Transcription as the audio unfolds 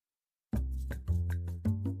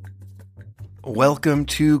Welcome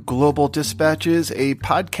to Global Dispatches, a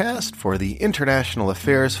podcast for the international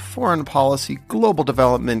affairs, foreign policy, global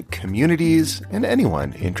development communities, and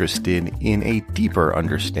anyone interested in a deeper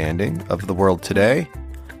understanding of the world today.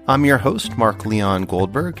 I'm your host, Mark Leon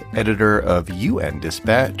Goldberg, editor of UN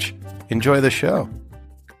Dispatch. Enjoy the show.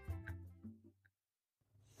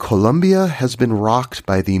 Colombia has been rocked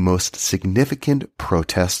by the most significant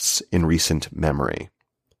protests in recent memory.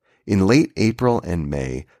 In late April and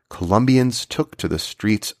May, Colombians took to the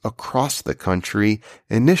streets across the country,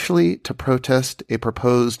 initially to protest a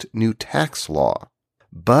proposed new tax law.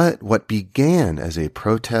 But what began as a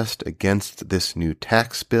protest against this new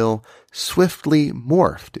tax bill swiftly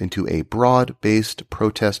morphed into a broad-based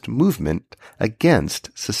protest movement against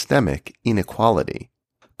systemic inequality.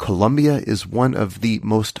 Colombia is one of the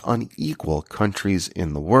most unequal countries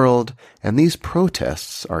in the world, and these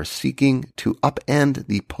protests are seeking to upend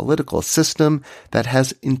the political system that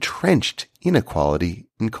has entrenched inequality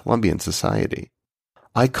in Colombian society.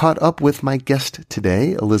 I caught up with my guest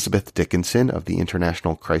today, Elizabeth Dickinson of the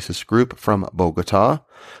International Crisis Group from Bogota.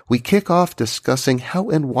 We kick off discussing how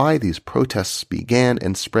and why these protests began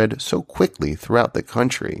and spread so quickly throughout the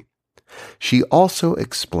country. She also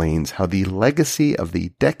explains how the legacy of the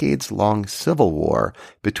decades-long civil war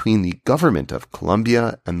between the government of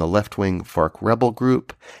Colombia and the left-wing FARC rebel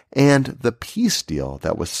group and the peace deal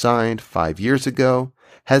that was signed 5 years ago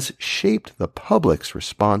has shaped the public's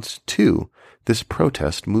response to this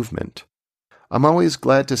protest movement. I'm always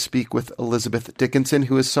glad to speak with Elizabeth Dickinson,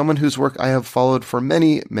 who is someone whose work I have followed for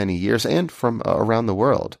many, many years and from around the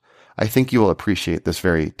world. I think you will appreciate this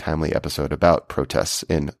very timely episode about protests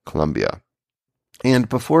in Colombia. And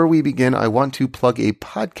before we begin, I want to plug a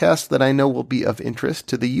podcast that I know will be of interest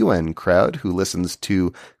to the UN crowd who listens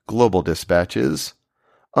to Global Dispatches.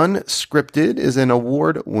 Unscripted is an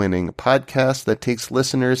award-winning podcast that takes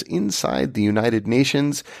listeners inside the United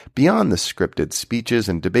Nations, beyond the scripted speeches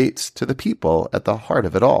and debates, to the people at the heart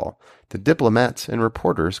of it all, the diplomats and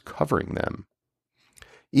reporters covering them.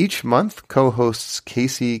 Each month, co-hosts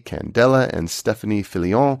Casey Candela and Stephanie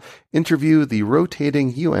Filion interview the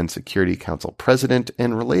rotating UN Security Council president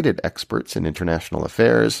and related experts in international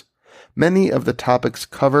affairs. Many of the topics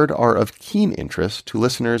covered are of keen interest to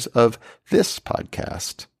listeners of this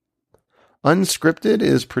podcast. Unscripted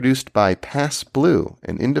is produced by Pass Blue,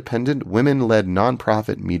 an independent women-led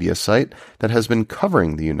nonprofit media site that has been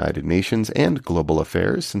covering the United Nations and global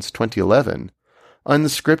affairs since 2011.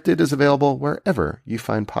 Unscripted is available wherever you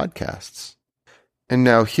find podcasts. And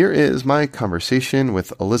now here is my conversation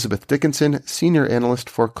with Elizabeth Dickinson, Senior Analyst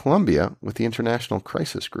for Colombia with the International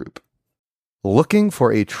Crisis Group. Looking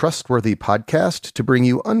for a trustworthy podcast to bring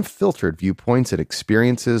you unfiltered viewpoints and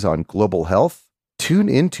experiences on global health? Tune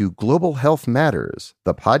into Global Health Matters,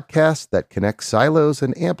 the podcast that connects silos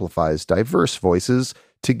and amplifies diverse voices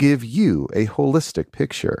to give you a holistic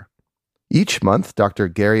picture. Each month, Dr.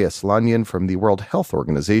 Gary Aslanyan from the World Health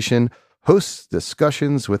Organization hosts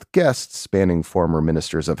discussions with guests spanning former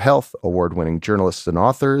ministers of health, award-winning journalists and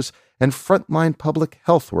authors, and frontline public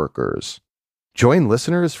health workers. Join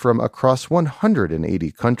listeners from across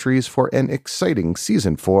 180 countries for an exciting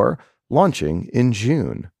Season 4, launching in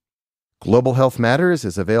June. Global Health Matters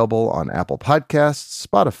is available on Apple Podcasts,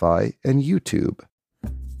 Spotify, and YouTube.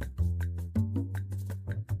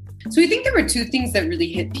 So I think there were two things that really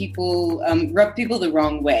hit people, rubbed people the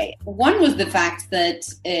wrong way. One was the fact that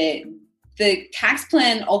the tax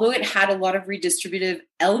plan, although it had a lot of redistributive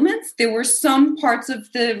elements, there were some parts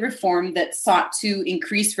of the reform that sought to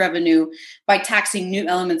increase revenue by taxing new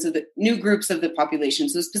elements of the new groups of the population.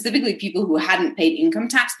 So specifically people who hadn't paid income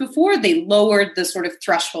tax before, they lowered the sort of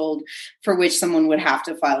threshold for which someone would have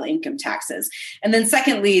to file income taxes. And then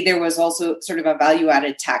secondly, there was also sort of a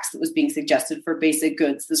value-added tax that was being suggested for basic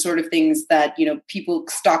goods, the sort of things that, people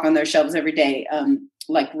stock on their shelves every day,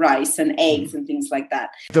 like rice and eggs and things like that.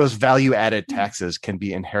 Those value-added taxes can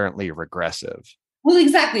be inherently regressive. Well,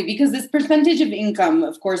 exactly, because this percentage of income,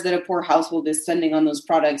 of course, that a poor household is spending on those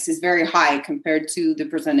products is very high compared to the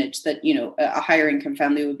percentage that, a higher income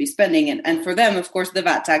family would be spending. And for them, of course, the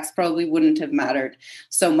VAT tax probably wouldn't have mattered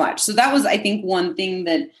so much. So that was, I think, one thing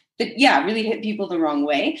that really hit people the wrong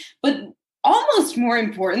way. But almost more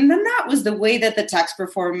important than that was the way that the tax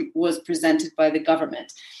reform was presented by the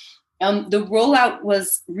government. The rollout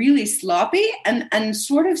was really sloppy and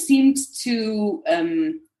sort of seemed to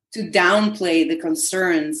downplay the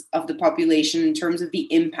concerns of the population in terms of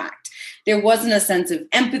the impact. There wasn't a sense of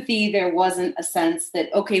empathy. There wasn't a sense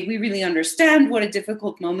that, okay, we really understand what a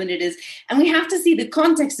difficult moment it is. And we have to see the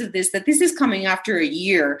context of this, that this is coming after a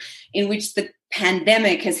year in which the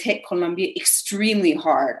pandemic has hit Colombia extremely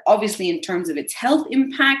hard. Obviously, in terms of its health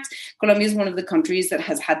impact, Colombia is one of the countries that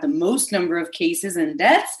has had the most number of cases and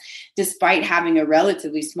deaths, despite having a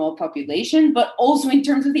relatively small population, but also in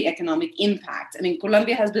terms of the economic impact. I mean,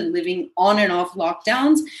 Colombia has been living on and off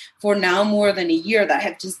lockdowns for now more than a year that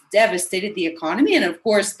have just devastated the economy. And of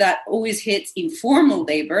course, that always hits informal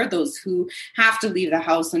labor, those who have to leave the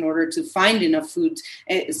house in order to find enough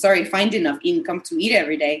find enough income to eat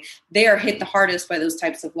every day. They are hit the hardest by those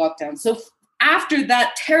types of lockdowns. So after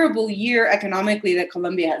that terrible year economically that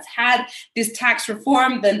Colombia has had, this tax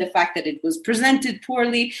reform, then the fact that it was presented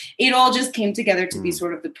poorly, it all just came together to be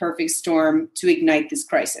sort of the perfect storm to ignite this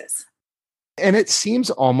crisis. And it seems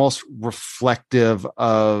almost reflective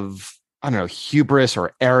of, I don't know, hubris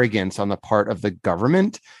or arrogance on the part of the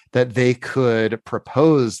government that they could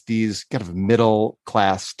propose these kind of middle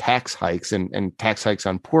class tax hikes and tax hikes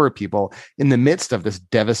on poorer people in the midst of this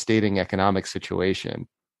devastating economic situation.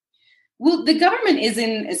 Well, the government is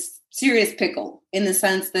in a serious pickle in the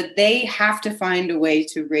sense that they have to find a way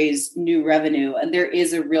to raise new revenue. And there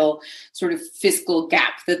is a real sort of fiscal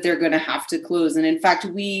gap that they're going to have to close. And in fact,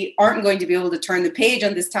 we aren't going to be able to turn the page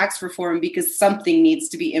on this tax reform because something needs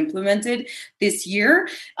to be implemented this year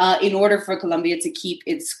in order for Colombia to keep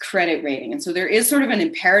its credit rating. And so there is sort of an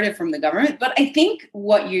imperative from the government. But I think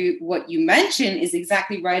what you mentioned is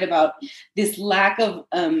exactly right about this lack of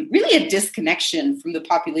really a disconnection from the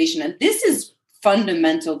population. And this is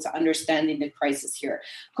fundamental to understanding the crisis here.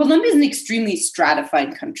 Colombia is an extremely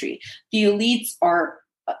stratified country. The elites are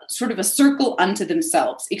sort of a circle unto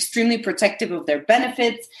themselves, extremely protective of their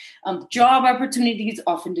benefits. Job opportunities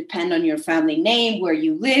often depend on your family name, where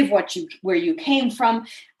you live, where you came from,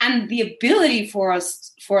 and the ability for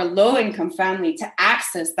a low-income family to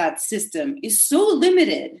access that system is so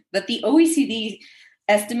limited that the OECD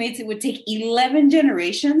estimates it would take 11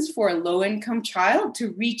 generations for a low-income child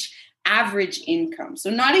to reach average income. So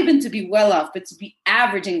not even to be well off, but to be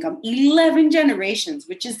average income, 11 generations,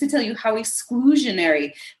 which is to tell you how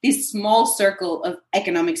exclusionary this small circle of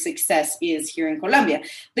economic success is here in Colombia.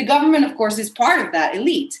 The government, of course, is part of that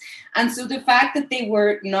elite. And so the fact that they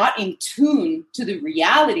were not in tune to the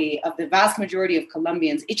reality of the vast majority of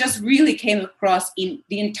Colombians, it just really came across in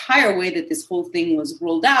the entire way that this whole thing was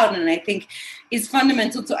rolled out. And I think is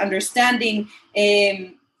fundamental to understanding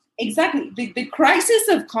exactly the crisis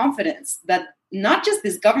of confidence that not just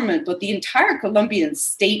this government, but the entire Colombian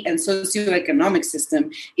state and socioeconomic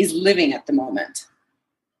system is living at the moment.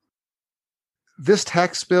 This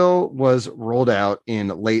tax bill was rolled out in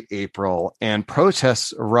late April, and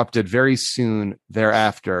protests erupted very soon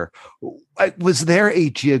thereafter. Was there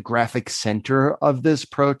a geographic center of this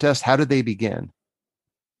protest? How did they begin?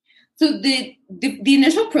 So the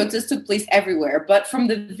initial protests took place everywhere, but from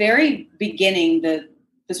the very beginning, the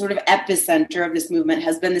sort of epicenter of this movement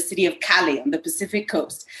has been the city of Cali on the Pacific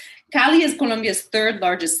coast. Cali is Colombia's third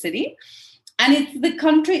largest city, and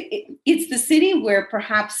it's the city where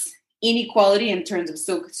perhaps inequality in terms of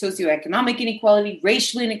socioeconomic inequality,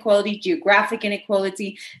 racial inequality, geographic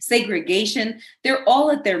inequality, segregation, they're all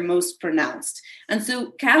at their most pronounced. And so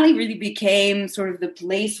Cali really became sort of the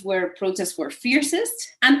place where protests were fiercest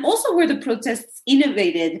and also where the protests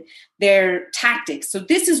innovated their tactics. So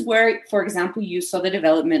this is where, for example, you saw the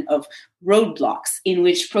development of roadblocks in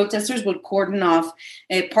which protesters would cordon off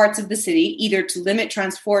parts of the city, either to limit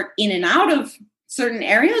transport in and out of certain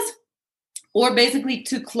areas, or basically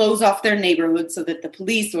to close off their neighborhood so that the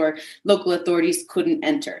police or local authorities couldn't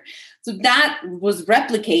enter. So that was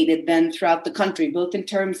replicated then throughout the country, both in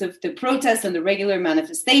terms of the protests and the regular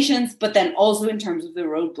manifestations, but then also in terms of the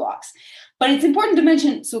roadblocks. But it's important to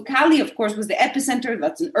mention, so Cali, of course, was the epicenter.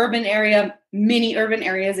 That's an urban area. Many urban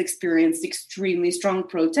areas experienced extremely strong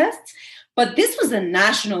protests. But this was a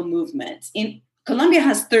national movement. Colombia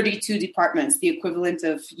has 32 departments, the equivalent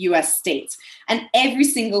of US states, and every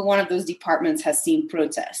single one of those departments has seen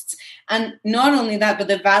protests. And not only that, but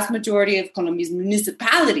the vast majority of Colombia's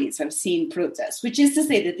municipalities have seen protests, which is to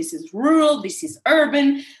say that this is rural, this is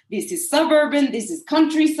urban, this is suburban, this is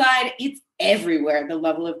countryside. It's everywhere, the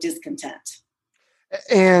level of discontent.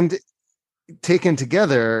 And taken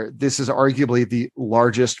together, this is arguably the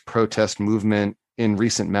largest protest movement in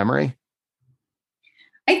recent memory.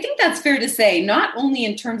 I think that's fair to say, not only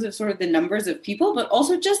in terms of sort of the numbers of people, but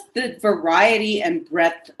also just the variety and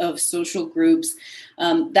breadth of social groups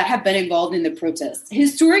that have been involved in the protests.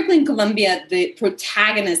 Historically in Colombia, the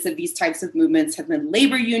protagonists of these types of movements have been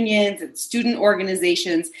labor unions and student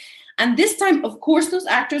organizations. And this time, of course, those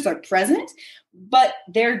actors are present, but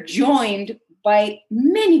they're joined by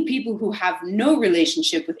many people who have no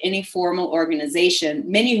relationship with any formal organization,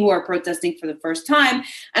 many who are protesting for the first time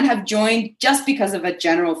and have joined just because of a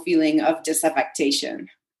general feeling of disaffection.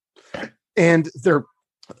 And they're,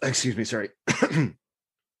 excuse me, sorry.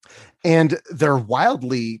 And they're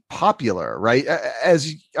wildly popular, right?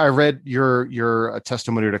 As I read your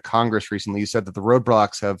testimony to Congress recently, you said that the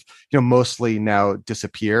roadblocks have, mostly now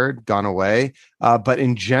disappeared, gone away. But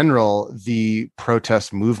in general, the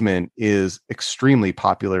protest movement is extremely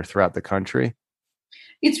popular throughout the country.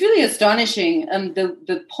 It's really astonishing.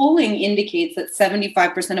 The polling indicates that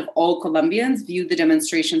 75% of all Colombians view the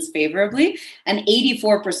demonstrations favorably and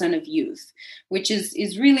 84% of youth, which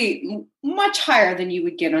is really much higher than you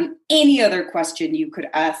would get on any other question you could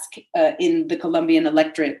ask in the Colombian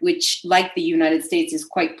electorate, which, like the United States, is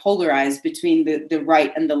quite polarized between the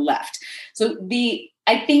right and the left. So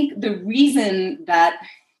I think the reason that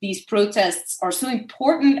these protests are so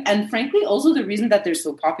important, and frankly, also the reason that they're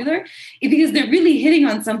so popular, is because they're really hitting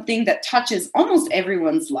on something that touches almost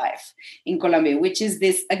everyone's life in Colombia, which is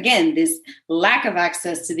this lack of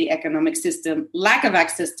access to the economic system, lack of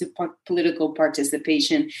access to political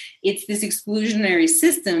participation. It's this exclusionary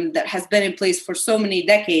system that has been in place for so many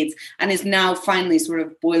decades and is now finally sort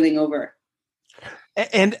of boiling over.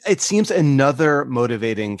 And it seems another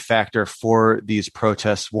motivating factor for these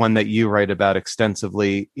protests, one that you write about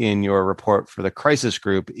extensively in your report for the Crisis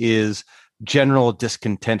Group, is general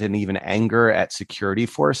discontent and even anger at security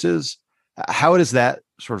forces. How is that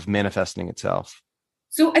sort of manifesting itself?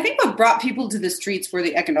 So I think what brought people to the streets were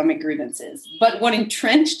the economic grievances. But what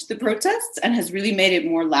entrenched the protests and has really made it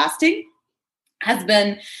more lasting has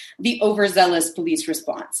been the overzealous police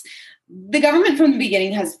response. The government from the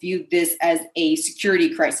beginning has viewed this as a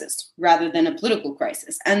security crisis rather than a political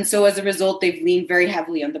crisis. And so as a result, they've leaned very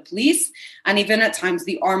heavily on the police and even at times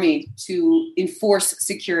the army to enforce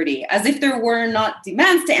security, as if there were not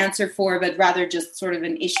demands to answer for, but rather just sort of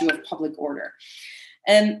an issue of public order.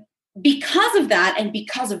 And because of that, and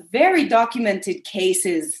because of very documented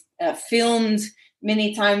cases filmed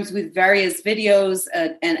many times with various videos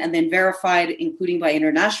and then verified, including by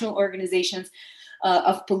international organizations,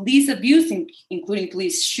 of police abuse, including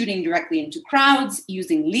police shooting directly into crowds,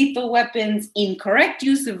 using lethal weapons, incorrect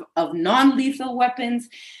use of non-lethal weapons,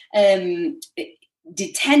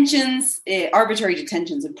 detentions, arbitrary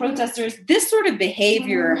detentions of protesters. This sort of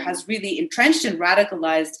behavior has really entrenched and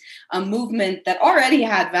radicalized a movement that already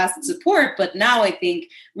had vast support, but now I think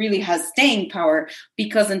really has staying power,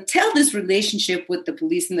 because until this relationship with the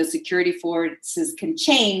police and the security forces can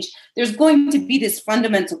change, there's going to be this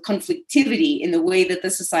fundamental conflictivity in the way that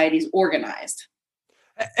the society is organized.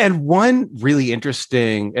 And one really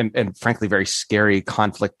interesting and frankly very scary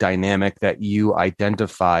conflict dynamic that you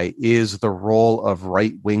identify is the role of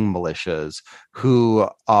right-wing militias who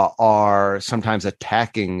are sometimes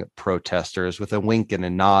attacking protesters with a wink and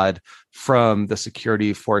a nod from the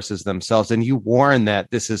security forces themselves. And you warn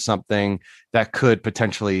that this is something that could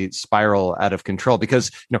potentially spiral out of control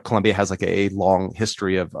because, Colombia has like a long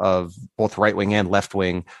history of both right-wing and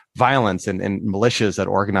left-wing violence and militias that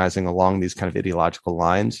organizing along these kind of ideological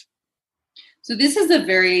lines. So this is a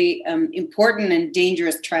very important and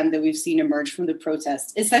dangerous trend that we've seen emerge from the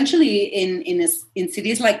protests. Essentially, in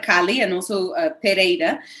cities like Cali and also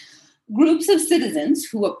Pereira, groups of citizens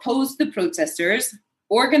who opposed the protesters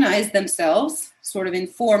organized themselves sort of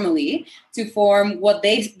informally to form what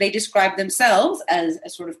they describe themselves as a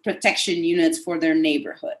sort of protection units for their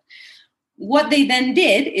neighborhood. What they then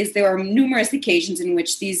did is there are numerous occasions in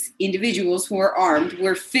which these individuals who are armed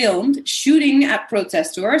were filmed shooting at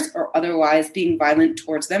protesters or otherwise being violent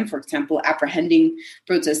towards them, for example, apprehending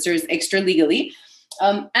protesters extra-legally.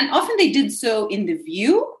 And often they did so in the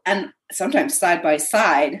view and sometimes side by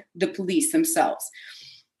side, the police themselves.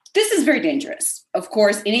 This is very dangerous. Of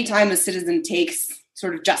course, anytime a citizen takes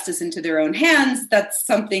sort of justice into their own hands, that's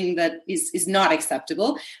something that is not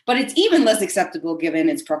acceptable. But it's even less acceptable given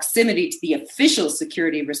its proximity to the official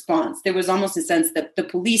security response. There was almost a sense that the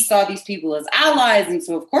police saw these people as allies. And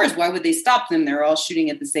so, of course, why would they stop them? They're all shooting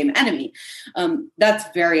at the same enemy.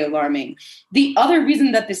 That's very alarming. The other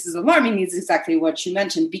reason that this is alarming is exactly what you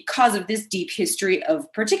mentioned, because of this deep history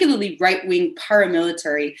of particularly right-wing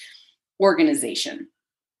paramilitary organization.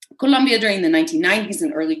 Colombia during the 1990s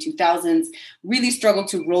and early 2000s really struggled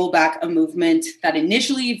to roll back a movement that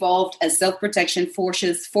initially evolved as self-protection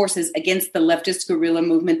forces against the leftist guerrilla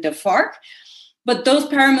movement, the FARC. But those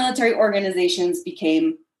paramilitary organizations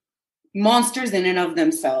became monsters in and of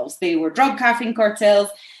themselves. They were drug trafficking cartels,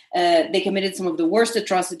 They committed some of the worst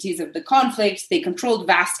atrocities of the conflict. They controlled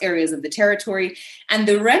vast areas of the territory. And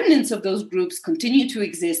the remnants of those groups continue to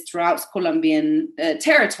exist throughout Colombian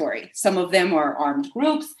territory. Some of them are armed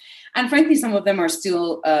groups. And frankly, some of them are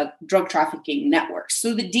still drug trafficking networks.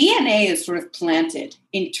 So the DNA is sort of planted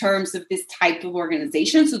in terms of this type of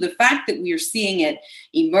organization. So the fact that we are seeing it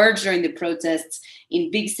emerge during the protests in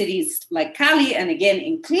big cities like Cali, and again,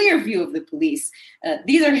 in clear view of the police,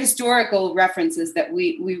 these are historical references that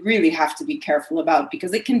we really have to be careful about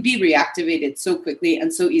because it can be reactivated so quickly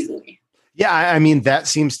and so easily. Yeah, I mean, that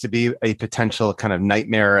seems to be a potential kind of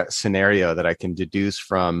nightmare scenario that I can deduce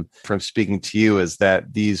from speaking to you, is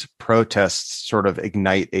that these protests sort of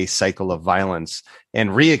ignite a cycle of violence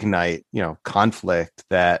and reignite, conflict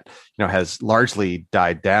that, has largely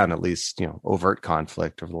died down, at least, overt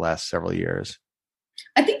conflict over the last several years.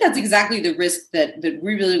 I think that's exactly the risk that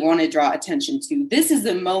we really want to draw attention to. This is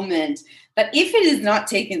a moment that, if it is not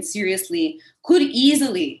taken seriously, could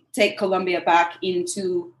easily take Colombia back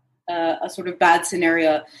into a sort of bad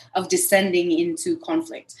scenario of descending into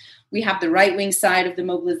conflict. We have the right-wing side of the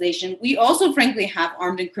mobilization. We also, frankly, have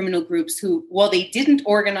armed and criminal groups who, while they didn't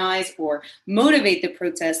organize or motivate the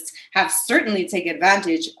protests, have certainly taken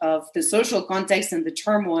advantage of the social context and the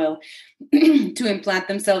turmoil to implant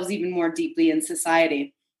themselves even more deeply in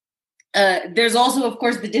society. There's also, of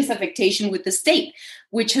course, the disaffection with the state,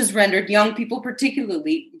 which has rendered young people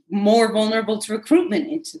particularly more vulnerable to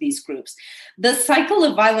recruitment into these groups. The cycle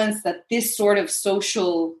of violence that this sort of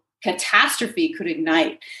social catastrophe could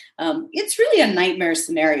ignite, it's really a nightmare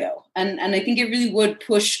scenario. And I think it really would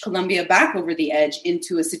push Colombia back over the edge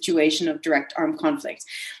into a situation of direct armed conflict.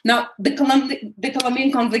 Now, the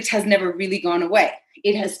Colombian conflict has never really gone away.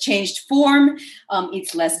 It has changed form.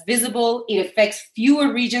 It's less visible. It affects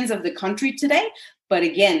fewer regions of the country today. But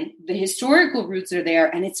again, the historical roots are there,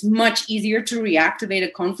 and it's much easier to reactivate a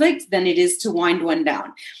conflict than it is to wind one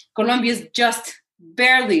down. Colombia is just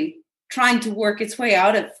barely trying to work its way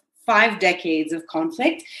out of 5 decades of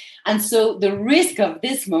conflict. And so the risk of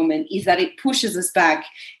this moment is that it pushes us back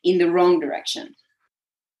in the wrong direction.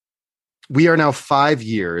 We are now 5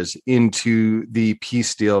 years into the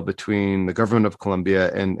peace deal between the government of Colombia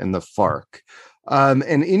and the FARC. And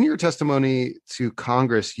in your testimony to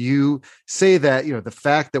Congress, you say that, the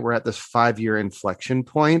fact that we're at this 5-year inflection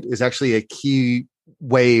point is actually a key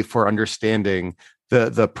way for understanding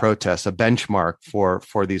the protests, a benchmark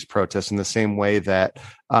for these protests, in the same way that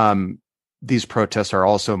these protests are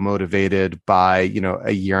also motivated by,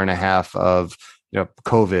 a year and a half of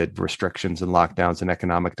COVID restrictions and lockdowns and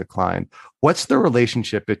economic decline. What's the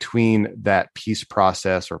relationship between that peace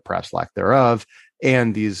process, or perhaps lack thereof,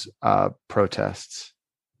 and these protests?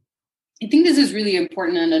 I think this is really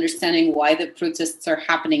important in understanding why the protests are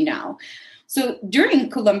happening now. So during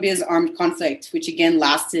Colombia's armed conflict, which again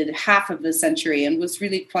lasted half of the century and was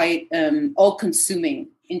really quite all-consuming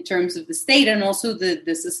in terms of the state and also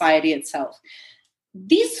the society itself,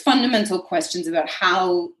 these fundamental questions about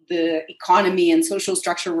how the economy and social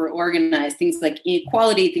structure were organized, things like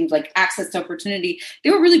inequality, things like access to opportunity, they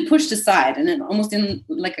were really pushed aside, and then almost in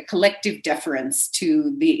like a collective deference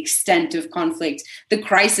to the extent of conflict, the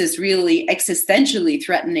crisis really existentially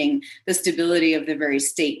threatening the stability of the very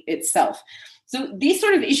state itself. So these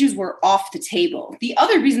sort of issues were off the table. The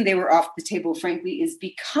other reason they were off the table, frankly, is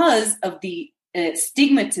because of the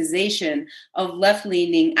stigmatization of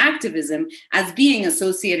left-leaning activism as being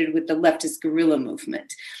associated with the leftist guerrilla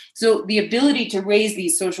movement. So the ability to raise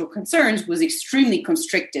these social concerns was extremely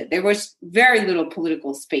constricted. There was very little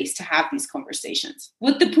political space to have these conversations.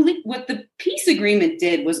 What the peace agreement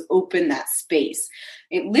did was open that space.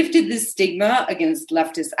 It lifted this stigma against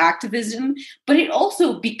leftist activism, but it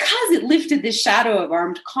also, because it lifted this shadow of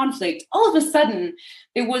armed conflict, all of a sudden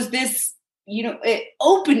there was this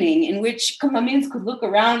opening in which Colombians could look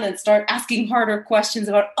around and start asking harder questions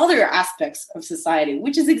about other aspects of society,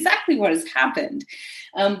 which is exactly what has happened.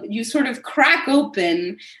 You sort of crack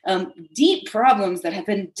open deep problems that have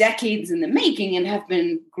been decades in the making and have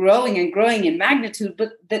been growing and growing in magnitude,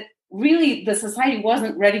 but that really the society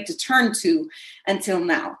wasn't ready to turn to until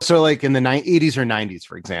now. So like in the 80s or 90s,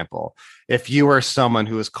 for example, if you were someone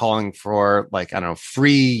who was calling for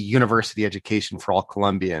free university education for all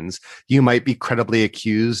Colombians, you might be credibly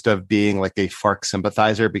accused of being like a FARC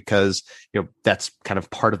sympathizer because, that's kind of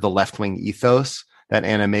part of the left-wing ethos that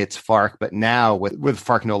animates FARC. But now with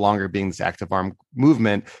FARC no longer being this active armed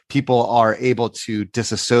movement, people are able to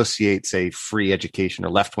disassociate, say, free education or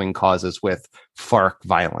left-wing causes with FARC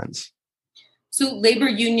violence. So labor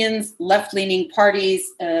unions, left-leaning parties,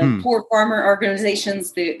 poor farmer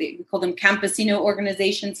organizations, we call them campesino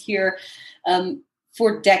organizations here,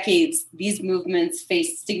 for decades, these movements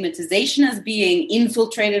faced stigmatization as being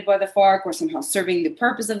infiltrated by the FARC or somehow serving the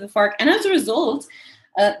purpose of the FARC. And as a result,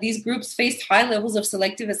 these groups faced high levels of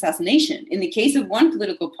selective assassination. In the case of one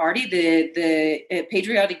political party, the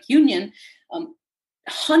Patriotic Union,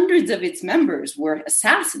 hundreds of its members were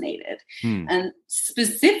assassinated, and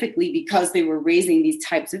specifically because they were raising these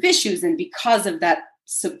types of issues and because of that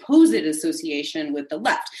supposed association with the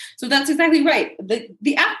left. So that's exactly right.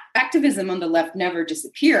 The activism on the left never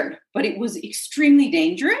disappeared, but it was extremely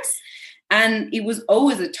dangerous, and it was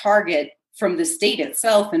always a target from the state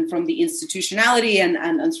itself and from the institutionality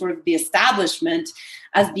and sort of the establishment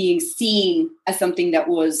as being seen as something that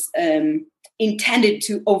was intended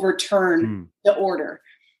to overturn the order.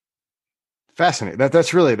 Fascinating.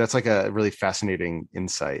 That's like a really fascinating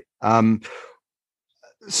insight.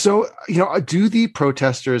 So, do the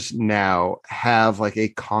protesters now have like a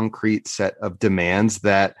concrete set of demands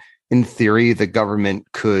that in theory the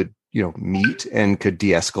government could, meet and could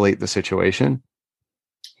de-escalate the situation?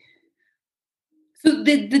 So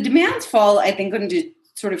the demands fall, I think, into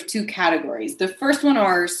sort of two categories. The first one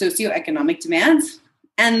are socioeconomic demands,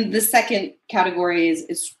 and the second category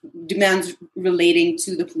is demands relating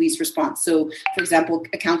to the police response. So, for example,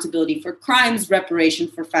 accountability for crimes, reparation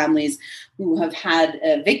for families who have had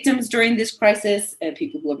victims during this crisis,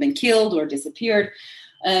 people who have been killed or disappeared.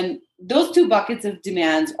 Those two buckets of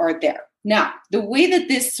demands are there. Now, the way that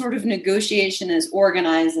this sort of negotiation is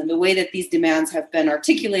organized and the way that these demands have been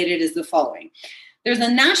articulated is the following. There's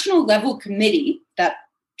a national level committee that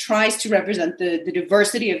tries to represent the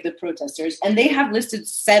diversity of the protesters, and they have listed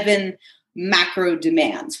 7 macro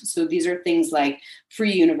demands. So these are things like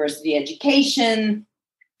free university education,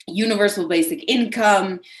 universal basic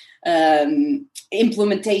income,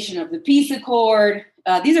 implementation of the peace accord.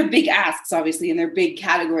 These are big asks, obviously, and they're big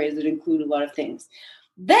categories that include a lot of things.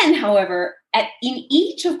 Then, however, in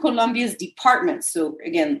each of Colombia's departments, so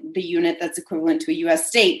again, the unit that's equivalent to a U.S.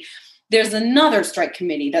 state, there's another strike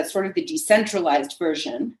committee that's sort of the decentralized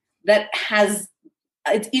version that has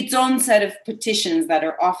its own set of petitions that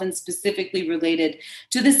are often specifically related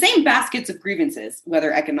to the same baskets of grievances,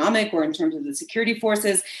 whether economic or in terms of the security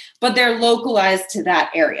forces, but they're localized to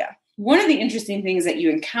that area. One of the interesting things that you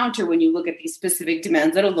encounter when you look at these specific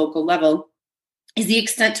demands at a local level is the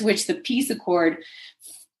extent to which the peace accord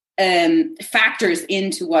factors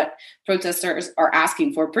into what protesters are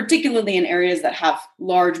asking for, particularly in areas that have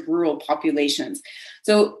large rural populations.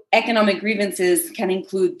 So economic grievances can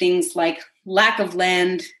include things like lack of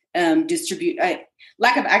land,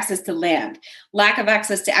 lack of access to land, lack of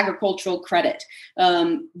access to agricultural credit,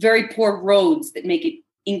 very poor roads that make it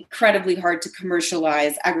incredibly hard to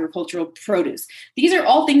commercialize agricultural produce. These are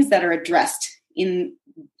all things that are addressed in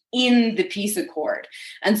the peace accord.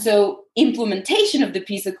 And so implementation of the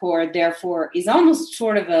peace accord, therefore, is almost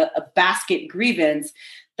sort of a basket grievance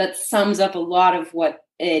that sums up a lot of what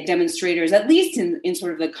demonstrators, at least in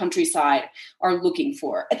sort of the countryside, are looking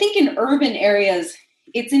for. I think in urban areas,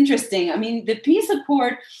 it's interesting. I mean, the peace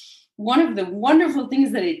accord, one of the wonderful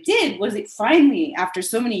things that it did was it finally, after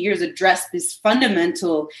so many years, addressed this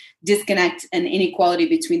fundamental disconnect and inequality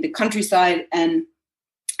between the countryside and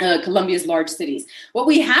Colombia's large cities. What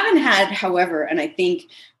we haven't had, however, and I think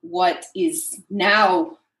what is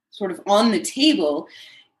now sort of on the table,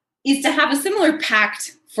 is to have a similar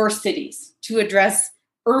pact for cities to address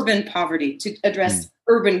urban poverty, to address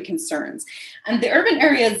urban concerns. And the urban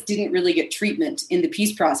areas didn't really get treatment in the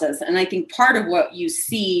peace process. And I think part of what you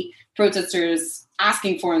see protesters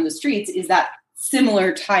asking for in the streets is that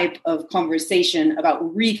similar type of conversation about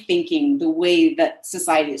rethinking the way that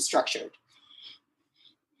society is structured.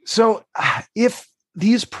 So if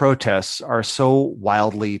these protests are so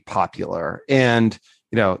wildly popular and,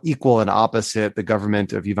 equal and opposite, the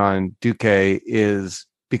government of Iván Duque is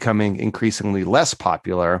becoming increasingly less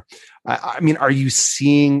popular, I mean, are you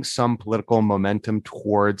seeing some political momentum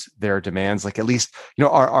towards their demands? Like at least,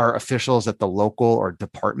 are officials at the local or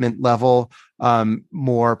department level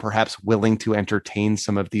more perhaps willing to entertain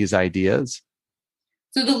some of these ideas?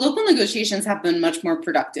 So the local negotiations have been much more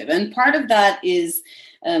productive. And part of that is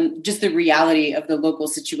just the reality of the local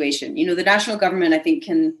situation. The national government, I think,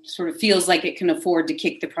 can sort of feels like it can afford to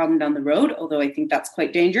kick the problem down the road, although I think that's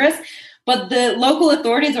quite dangerous. But the local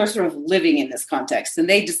authorities are sort of living in this context, and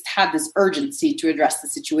they just had this urgency to address the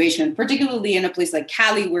situation, particularly in a place like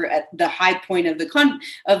Cali, where at the high point of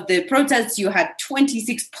the protests, you had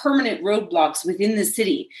 26 permanent roadblocks within the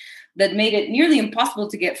city. that made it nearly impossible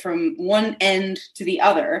to get from one end to the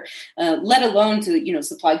other, let alone to,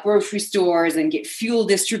 supply grocery stores and get fuel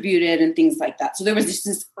distributed and things like that. So there was just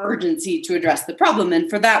this urgency to address the problem. And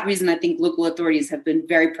for that reason, I think local authorities have been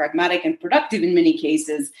very pragmatic and productive in many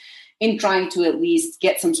cases in trying to at least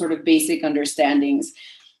get some sort of basic understandings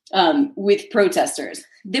with protesters.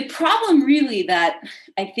 The problem really that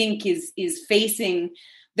I think is facing,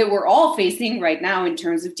 that we're all facing right now in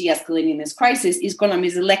terms of de-escalating this crisis, is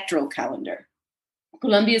Colombia's electoral calendar.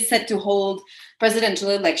 Colombia is set to hold presidential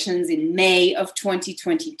elections in May of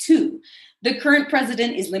 2022. The current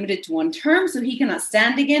president is limited to one term, so he cannot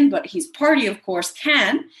stand again, but his party, of course,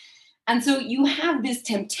 can. And so you have this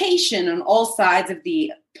temptation on all sides of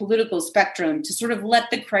the political spectrum to sort of let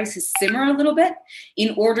the crisis simmer a little bit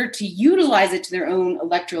in order to utilize it to their own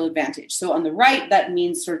electoral advantage. So on the right, that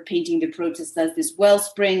means sort of painting the protests as this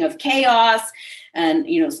wellspring of chaos. And,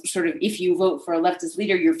 sort of, if you vote for a leftist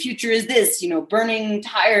leader, your future is this, burning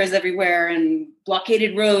tires everywhere and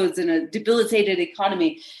blockaded roads and a debilitated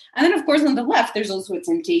economy. And then, of course, on the left, there's also a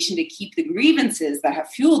temptation to keep the grievances that have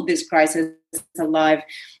fueled this crisis alive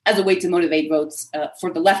as a way to motivate votes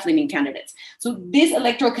for the left-leaning candidates. So this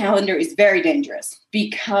electoral calendar is very dangerous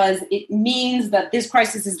because it means that this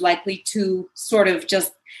crisis is likely to sort of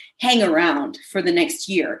just hang around for the next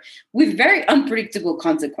year with very unpredictable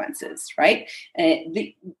consequences, right?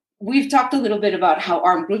 We've talked a little bit about how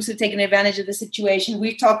armed groups have taken advantage of the situation.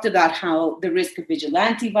 We've talked about how the risk of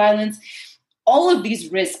vigilante violence, all of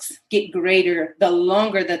these risks get greater the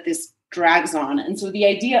longer that this drags on. And so the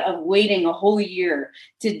idea of waiting a whole year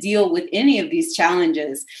to deal with any of these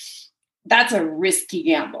challenges, that's a risky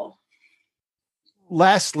gamble.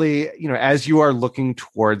 Lastly, as you are looking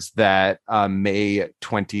towards that May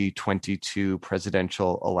 2022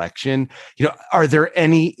 presidential election, are there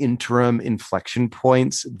any interim inflection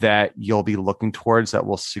points that you'll be looking towards that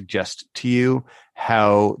will suggest to you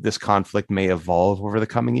how this conflict may evolve over the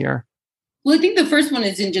coming year? Well, I think the first one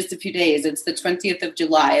is in just a few days. It's the 20th of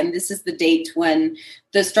July, and this is the date when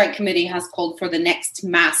the strike committee has called for the next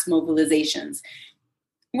mass mobilizations.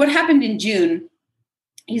 What happened in June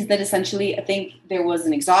is that essentially, I think there was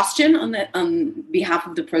an exhaustion on behalf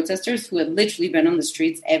of the protesters who had literally been on the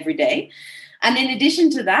streets every day. And in addition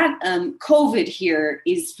to that, COVID here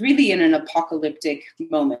is really in an apocalyptic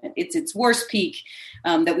moment. It's its worst peak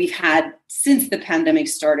that we've had since the pandemic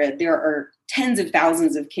started. There are tens of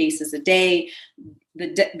thousands of cases a day.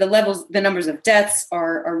 The numbers of deaths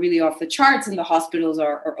are really off the charts, and the hospitals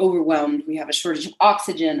are overwhelmed. We have a shortage of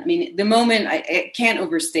oxygen. I mean, the moment, I can't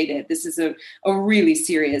overstate it. This is a really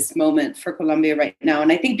serious moment for Colombia right now.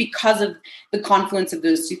 And I think because of the confluence of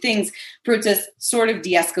those two things, protests sort of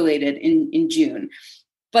de-escalated in June.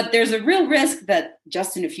 But there's a real risk that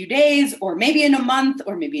just in a few days, or maybe in a month,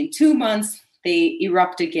 or maybe in 2 months, they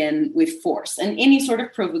erupt again with force. And any sort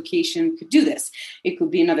of provocation could do this. It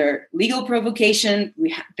could be another legal provocation.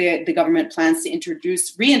 The government plans to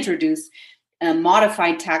reintroduce a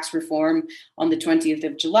modified tax reform on the 20th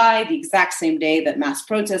of July, the exact same day that mass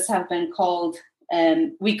protests have been called.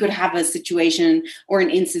 We could have a situation or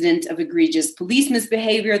an incident of egregious police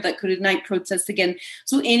misbehavior that could ignite protests again.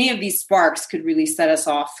 So any of these sparks could really set us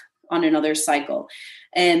off on another cycle.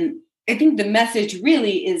 And I think the message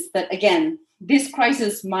really is that, again, this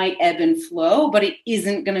crisis might ebb and flow, but it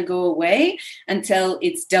isn't going to go away until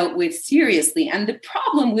it's dealt with seriously. And the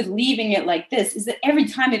problem with leaving it like this is that every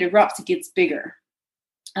time it erupts, it gets bigger.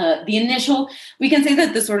 We can say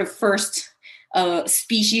that the sort of first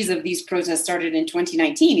species of these protests started in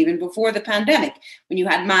 2019, even before the pandemic, when you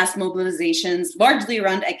had mass mobilizations largely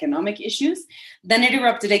around economic issues. Then it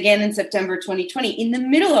erupted again in September 2020 in the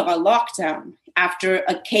middle of a lockdown, after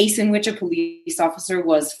a case in which a police officer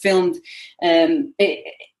was filmed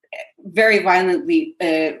very violently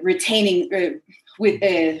restraining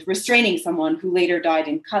someone who later died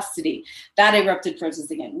in custody. That erupted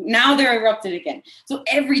protests again. Now they're erupted again. So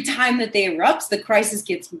every time that they erupt, the crisis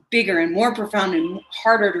gets bigger and more profound and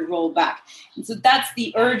harder to roll back. And so that's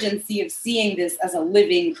the urgency of seeing this as a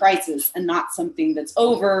living crisis and not something that's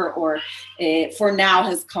over or for now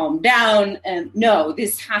has calmed down. No,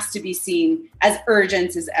 this has to be seen as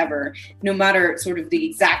urgent as ever, no matter sort of the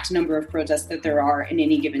exact number of protests that there are in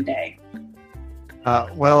any given day.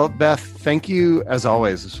 Well, Beth, thank you as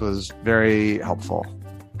always. This was very helpful.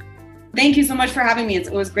 Thank you so much for having me.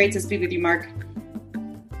 It was great to speak with you, Mark.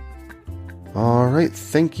 All right.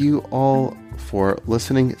 Thank you all for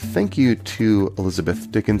listening. Thank you to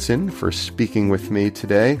Elizabeth Dickinson for speaking with me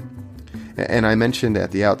today. And I mentioned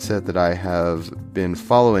at the outset that I have been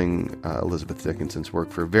following Elizabeth Dickinson's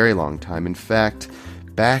work for a very long time. In fact,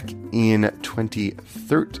 back in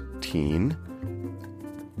 2013,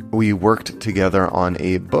 we worked together on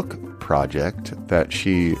a book project that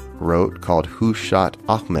she wrote called Who Shot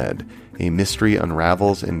Ahmed? A Mystery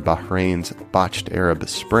Unravels in Bahrain's Botched Arab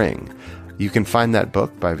Spring. You can find that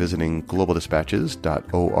book by visiting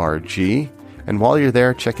globaldispatches.org. And while you're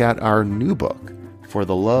there, check out our new book, For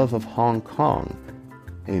the Love of Hong Kong,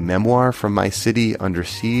 a memoir from my city under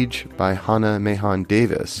siege by Hannah Mahon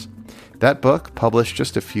Davis. That book, published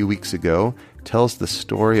just a few weeks ago, tells the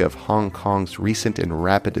story of Hong Kong's recent and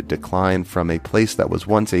rapid decline from a place that was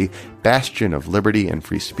once a bastion of liberty and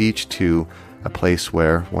free speech to a place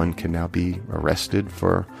where one can now be arrested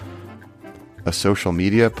for a social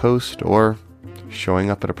media post or showing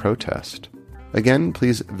up at a protest. Again,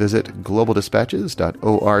 please visit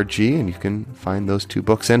globaldispatches.org and you can find those two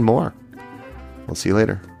books and more. We'll see you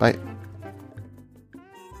later. Bye.